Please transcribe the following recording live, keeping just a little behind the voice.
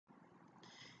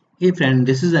Hey friend,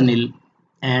 this is Anil,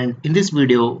 and in this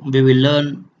video we will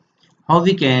learn how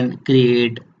we can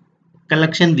create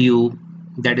collection view,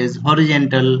 that is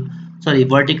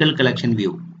vertical collection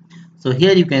view. So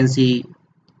here you can see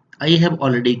I have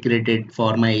already created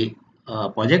for my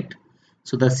project.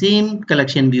 So the same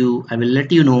collection view I will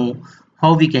let you know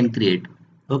how we can create.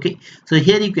 Okay, so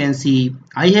here you can see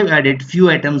I have added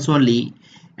few items only,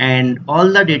 and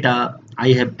all the data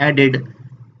I have added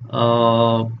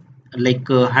uh,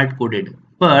 hard coded.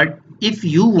 But if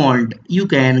you want, you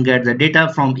can get the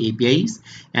data from APIs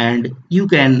and you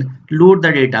can load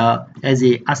the data as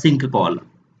a async call.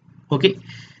 Okay,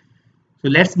 so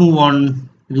let's move on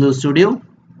to the studio,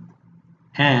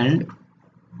 and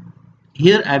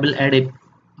here I will add a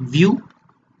view.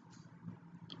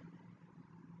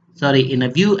 In a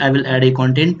view I will add a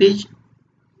content page.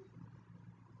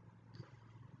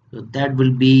 So that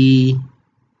will be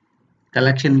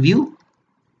collection view.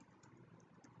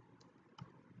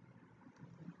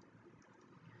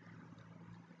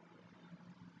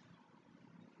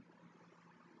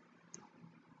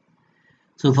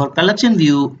 So for collection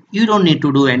view, you don't need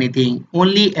to do anything,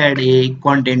 only add a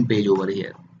content page over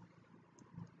here.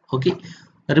 Okay,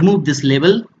 remove this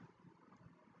label.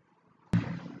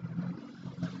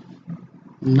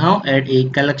 Now add a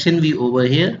collection view over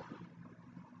here,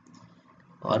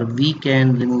 or we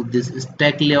can remove this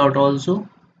stack layout also.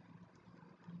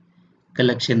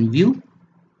 Collection view,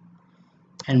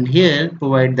 and here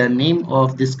provide the name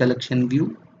of this collection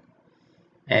view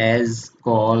as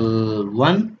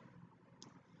call1,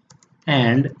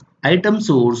 and item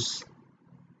source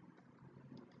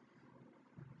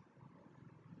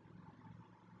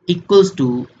equals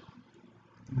to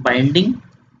binding,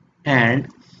 and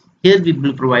here we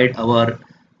will provide our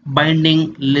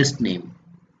binding list name.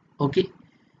 Okay,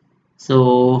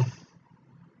 so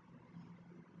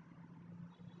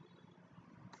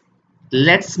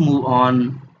let's move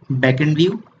on backend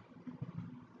view.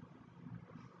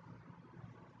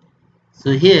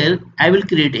 So here I will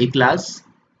create a class,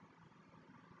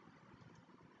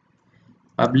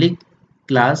 public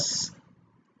class,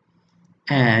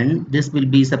 and this will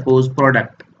be suppose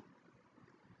product.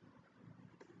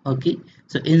 Okay,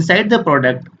 so inside the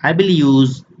product I will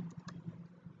use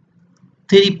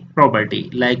three property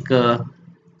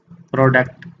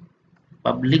product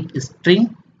public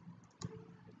string,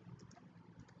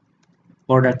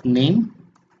 product name,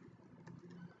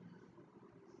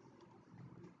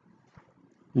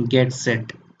 get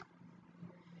set,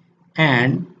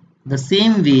 and the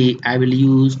same way I will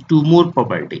use two more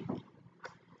property.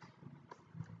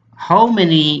 How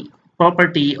many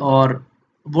property or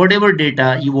whatever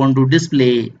data you want to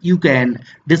display, you can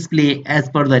display as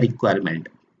per the requirement.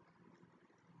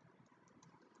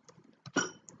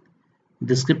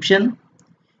 Description,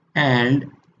 and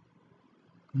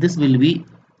this will be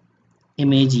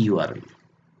image URL.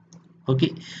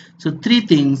 Okay, so three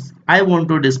things I want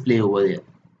to display over here.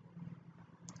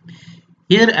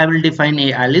 Here I will define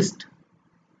a list,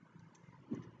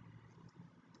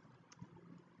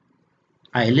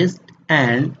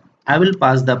 and I will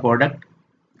pass the product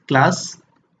class.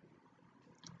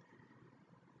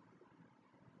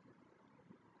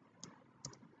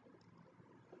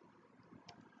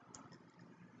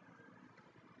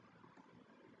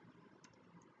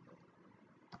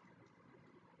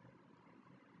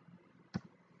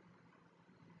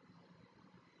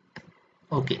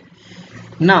 Okay,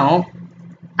 now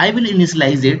I will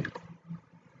initialize it.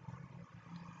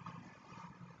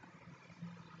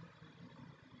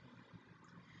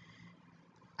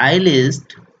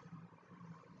 List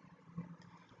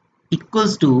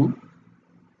equals to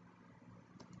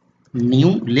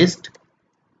new list,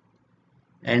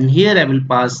 and here I will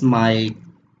pass my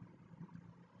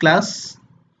class.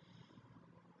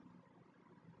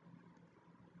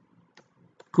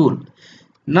 Cool.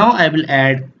 Now I will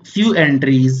add few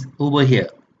entries over here.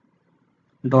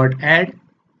 Dot add,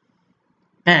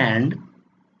 and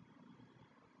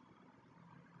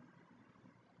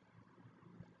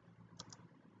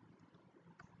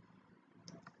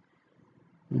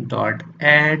dot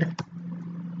add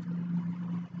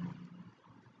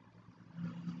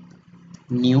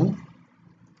new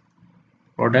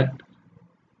product.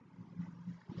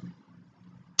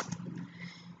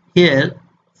 Here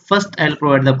first I'll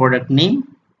provide the product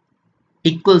name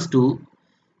equals to,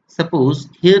 suppose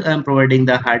here I'm providing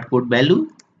the hard code value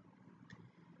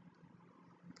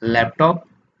laptop,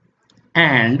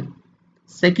 and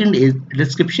second is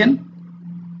description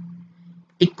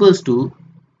equals to,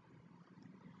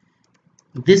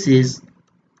 this is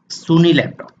Sony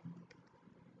laptop.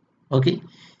 Okay,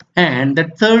 and the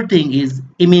third thing is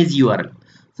image URL.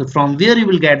 So from where you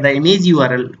will get the image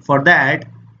URL? For that,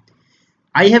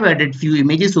 I have added few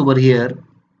images over here.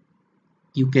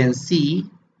 You can see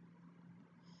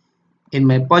in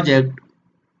my project,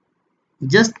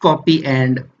 just copy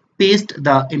and paste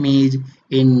the image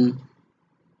in,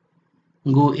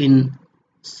 go in,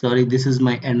 sorry, this is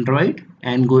my Android,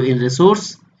 and go in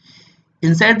resource.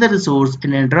 Inside the resource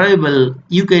in a drawable,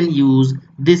 you can use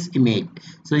this image.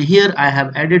 So here I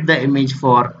have added the image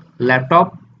for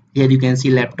laptop. Here you can see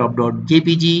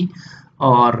laptop.jpg,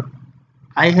 or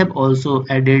I have also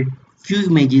added few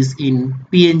images in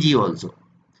PNG also.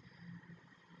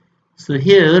 So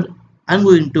here I'm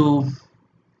going to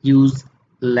use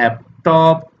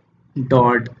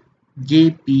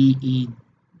laptop.jpeg.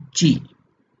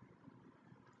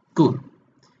 Cool.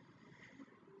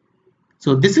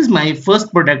 So this is my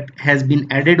first product has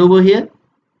been added over here.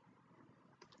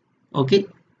 Okay.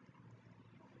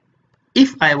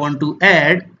 If I want to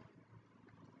add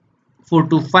 4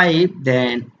 to 5,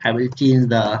 then I will change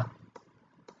the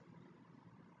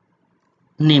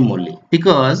name only,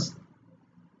 because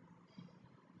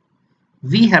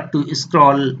we have to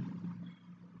scroll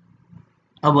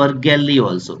our gallery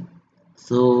also.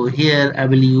 So here I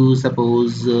will use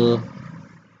suppose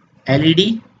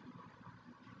LED,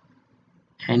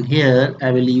 and here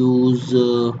I will use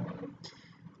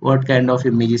what kind of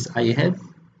images I have,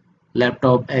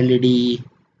 laptop LED,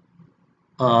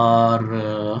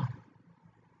 or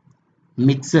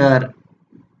mixer,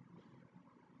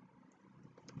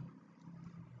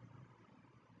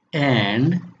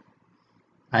 and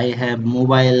I have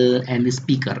mobile and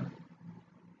speaker.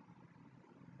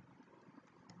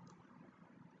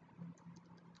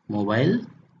 Mobile,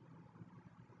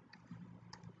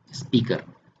 speaker.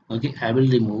 Okay, I will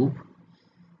remove,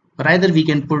 or either we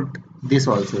can put this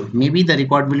also. Maybe the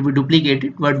record will be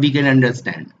duplicated, but we can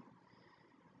understand.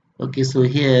 Okay, so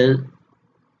here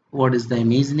what is the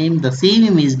image name? The same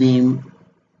image name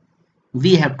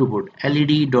we have to put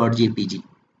led.jpg.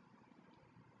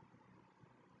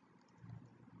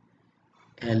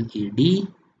 LED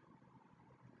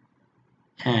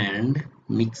and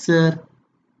mixer,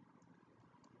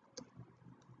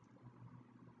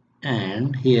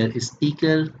 and here is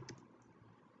speaker.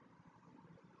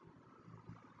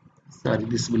 Sorry,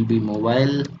 this will be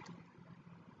mobile,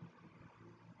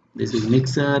 this is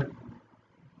mixer,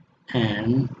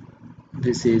 and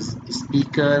this is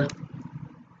speaker,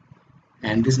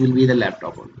 and this will be the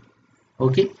laptop only.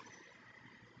 Okay,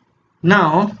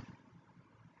 now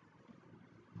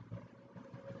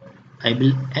I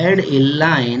will add a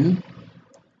line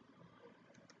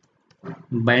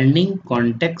binding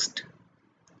context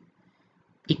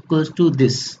equals to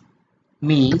this,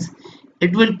 means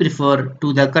it will prefer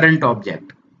to the current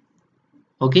object.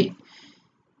 Okay,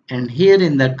 and here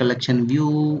in the collection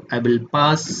view I will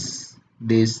pass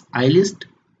this ilist.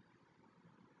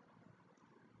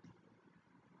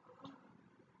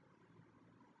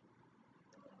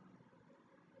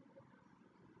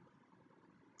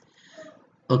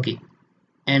 Okay,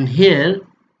 and here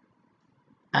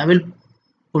I will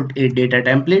put a data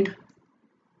template.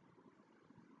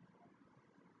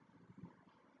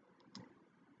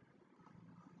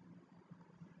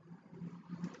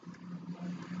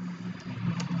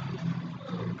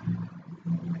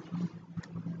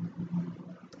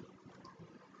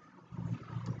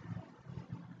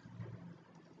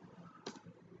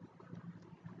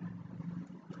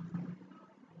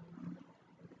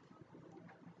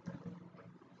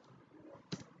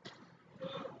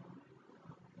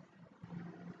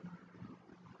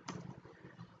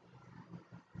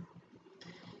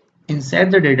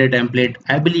 Inside the data template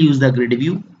I will use the grid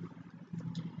view,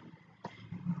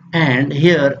 and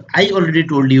here I already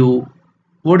told you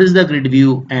what is the grid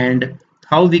view and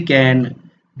how we can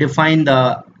define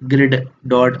the grid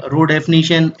dot row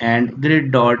definition and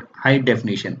grid dot height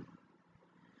definition.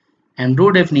 And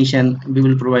row definition we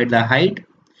will provide the height,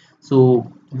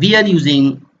 so we are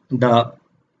using the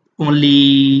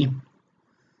only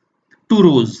 2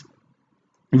 rows.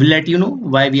 We'll let you know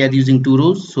why we are using 2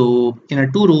 rows. So in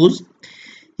a 2 rows,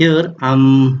 here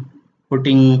I'm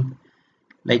putting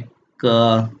like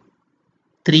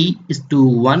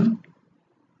 3:1.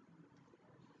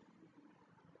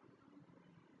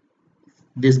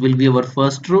 This will be our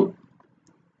first row,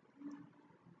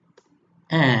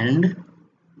 and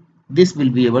this will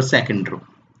be our second row.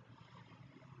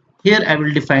 Here I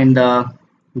will define the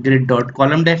grid dot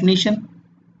column definition.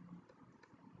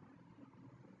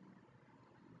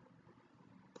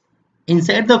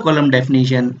 Inside the column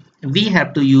definition we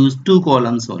have to use 2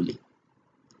 columns only.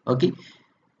 Okay,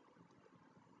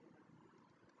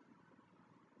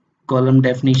 column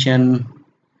definition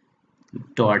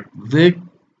dot width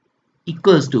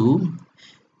equals to,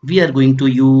 we are going to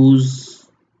use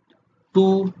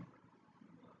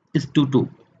 2:2.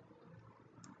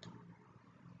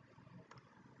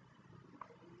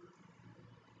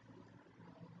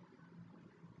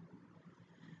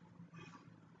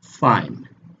 Fine.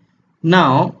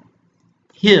 Now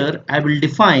here I will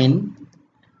define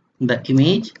the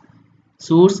image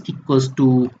source equals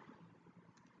to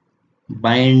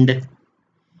bind,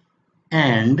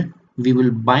 and we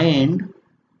will bind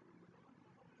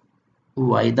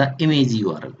by the image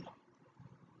URL.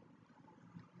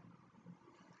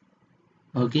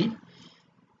 Okay,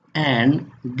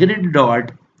 and grid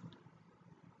dot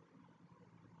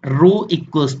row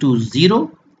equals to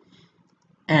 0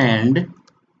 and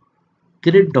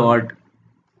grid dot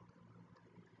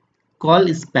call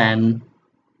span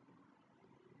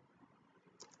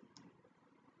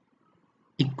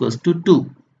equals to 2.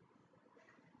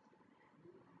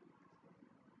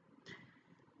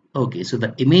 Okay, so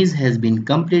the image has been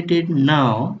completed.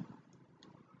 Now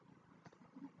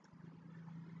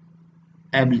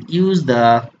I will use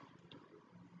the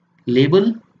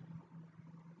label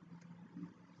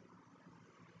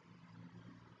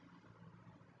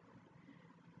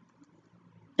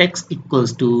text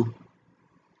equals to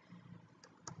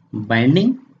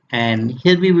binding, and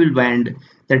here we will bind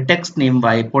the text name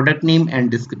by product name and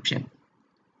description.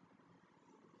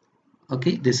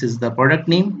 Okay, this is the product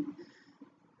name,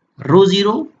 row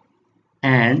 0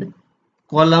 and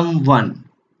column 1.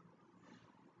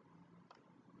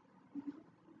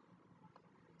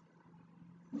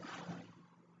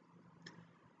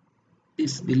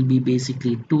 This will be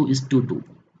basically 2:2,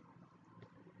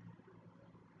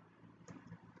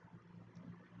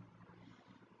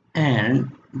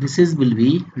 and this is will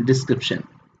be description.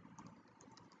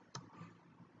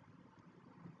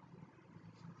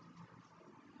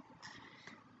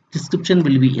 Description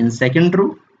will be in second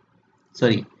row.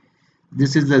 Sorry,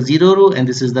 this is the 0 row and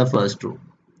this is the first row,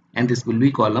 and this will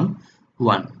be column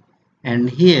 1. And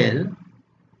here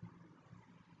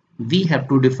we have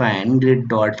to define grid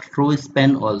dot row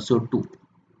span also too.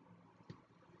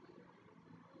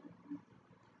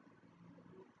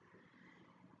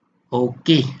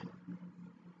 Okay,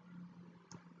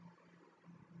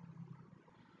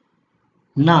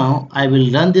 now I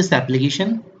will run this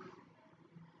application.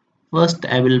 First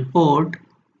I will port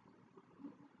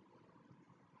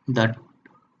the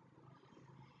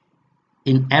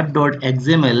in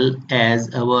app.xml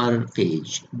as our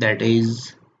page, that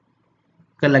is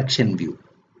collection view.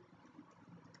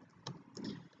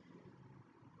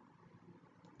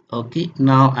 Okay,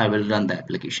 now I will run the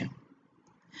application.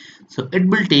 So it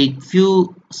will take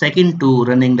few seconds to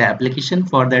running the application.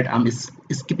 For that I'm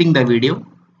skipping the video.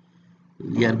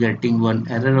 We are getting one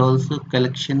error also,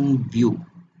 collection view.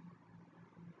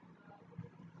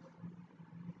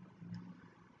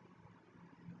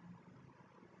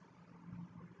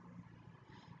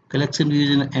 Collection view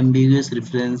is an ambiguous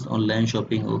reference online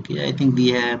shopping. Okay, I think we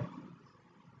have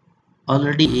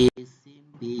already a same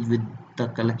page with the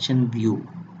collection view.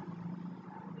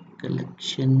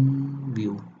 Collection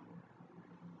view.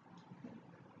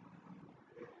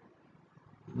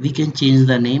 We can change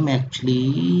the name.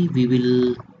 Actually, we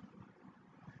will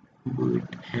do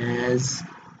it as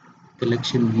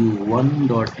collection view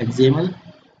 1.xml.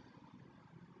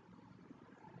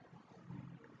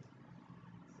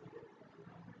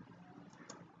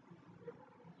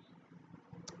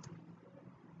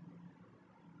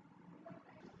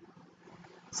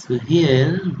 So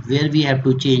here where we have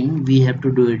to change, we have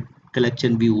to do it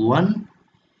collection view 1,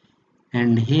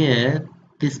 and here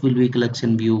this will be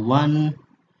collection view 1,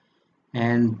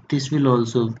 and this will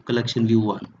also collection view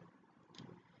 1.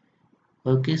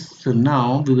 Okay, so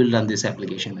now we will run this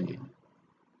application again.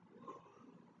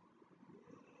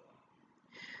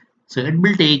 So it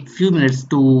will take few minutes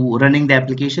to running the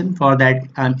application. For that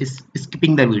I'm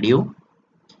skipping the video.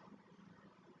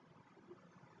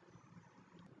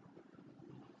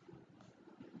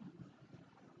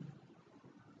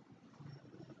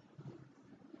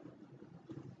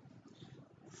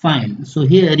 Fine, so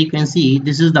here you can see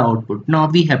this is the output. Now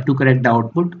we have to correct the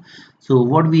output. So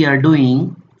what we are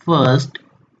doing, first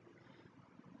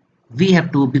we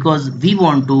have to, because we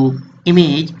want to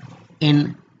image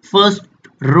in first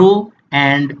row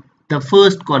and the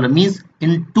first column, means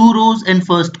in 2 rows and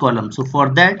first column. So for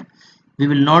that we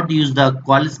will not use the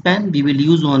call span, we will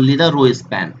use only the row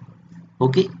span.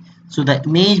 Okay, so the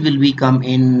image will become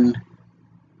in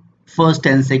first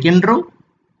and second row,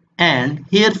 and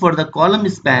here for the column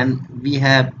span we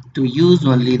have to use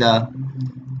only the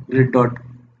grid dot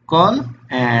call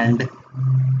and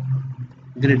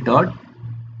grid dot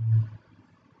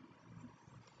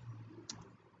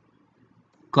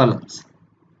columns.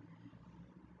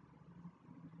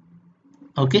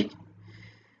 Okay,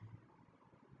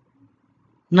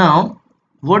 now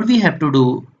what we have to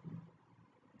do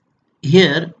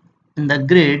here, in the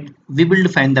grid we will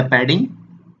define the padding.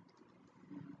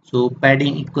 So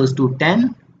padding equals to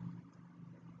 10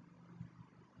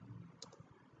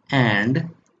 and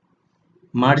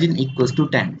margin equals to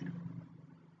 10,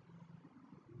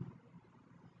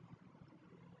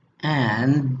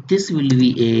 and this will be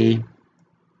a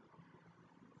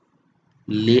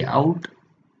layout,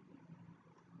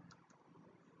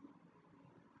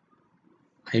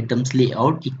 items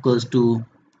layout equals to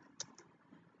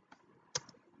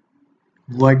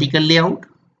vertical layout,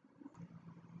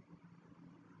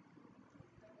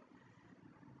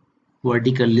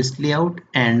 vertical list layout,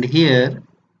 and here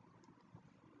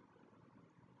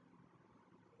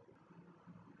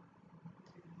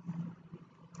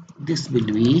this will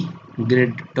be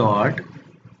grid dot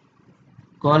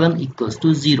column equals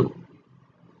to 0.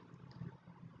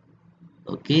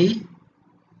 Okay,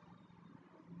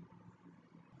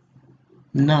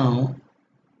 now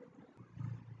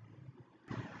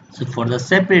so for the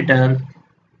separator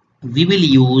we will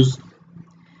use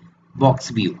box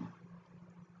view.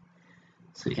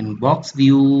 So in box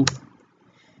view,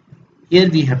 here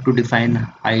we have to define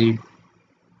height,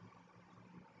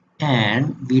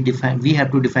 and we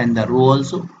have to define the row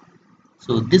also.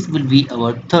 So this will be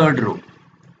our third row.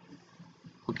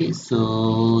 Okay,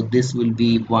 so this will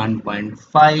be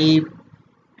 1.5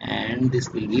 and this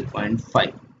will be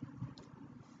 0.5,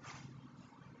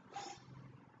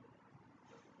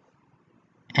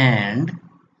 and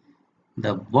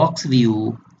the box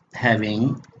view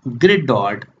having grid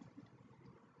dot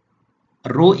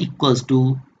row equals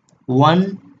to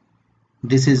 1.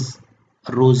 This is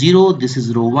row 0, this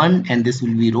is row 1, and this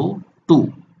will be row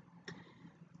 2.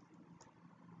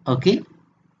 Okay,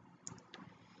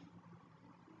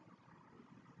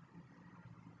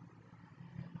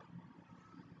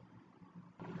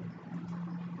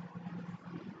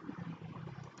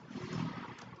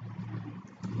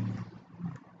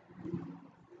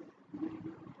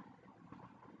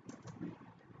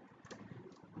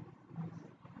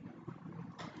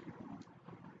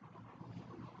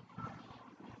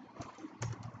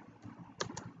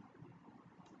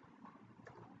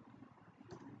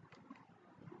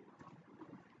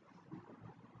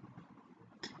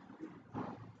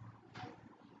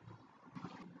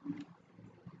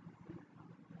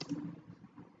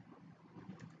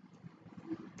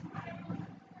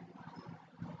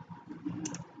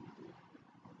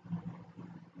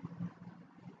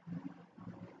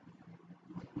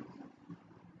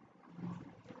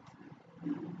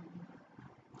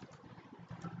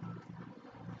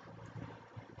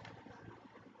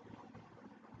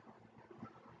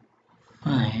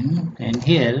 fine, and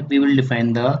here we will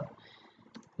define the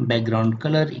background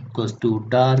color equals to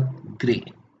dark gray.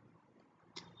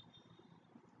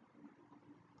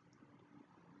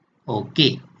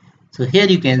 Okay, so here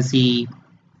you can see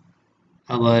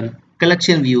our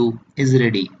collection view is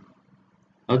ready.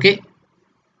 Okay,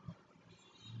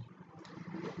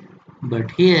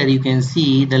 but here you can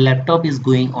see the laptop is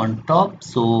going on top,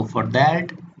 so for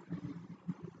that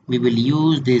we will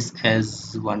use this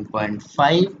as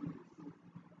 1.5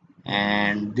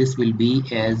 and this will be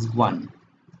as 1.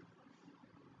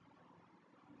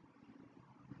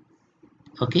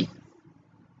 Okay,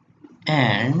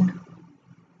 and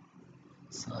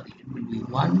sorry, it will be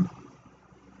 1.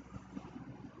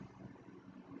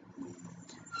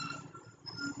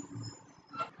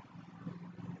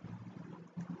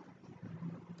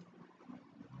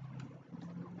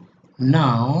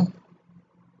 Now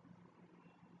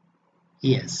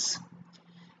yes,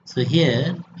 so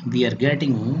here we are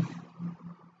getting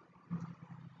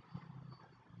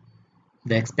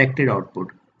the expected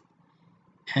output,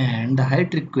 and the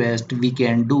height request we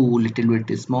can do little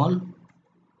bit small,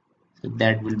 so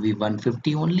that will be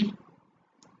 150 only.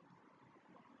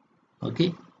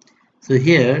 Okay, so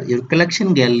here your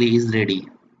collection gallery is ready.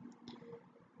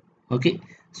 Okay,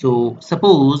 so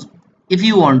suppose if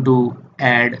you want to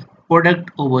add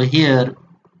product over here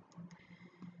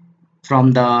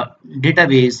from the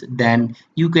database, then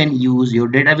you can use your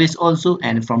database also,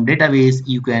 and from database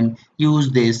you can use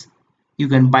this, you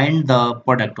can bind the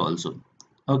product also.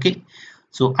 Okay,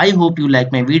 so I hope you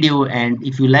like my video, and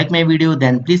if you like my video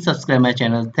then please subscribe my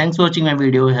channel. Thanks for watching my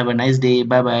video. Have a nice day.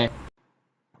 Bye bye.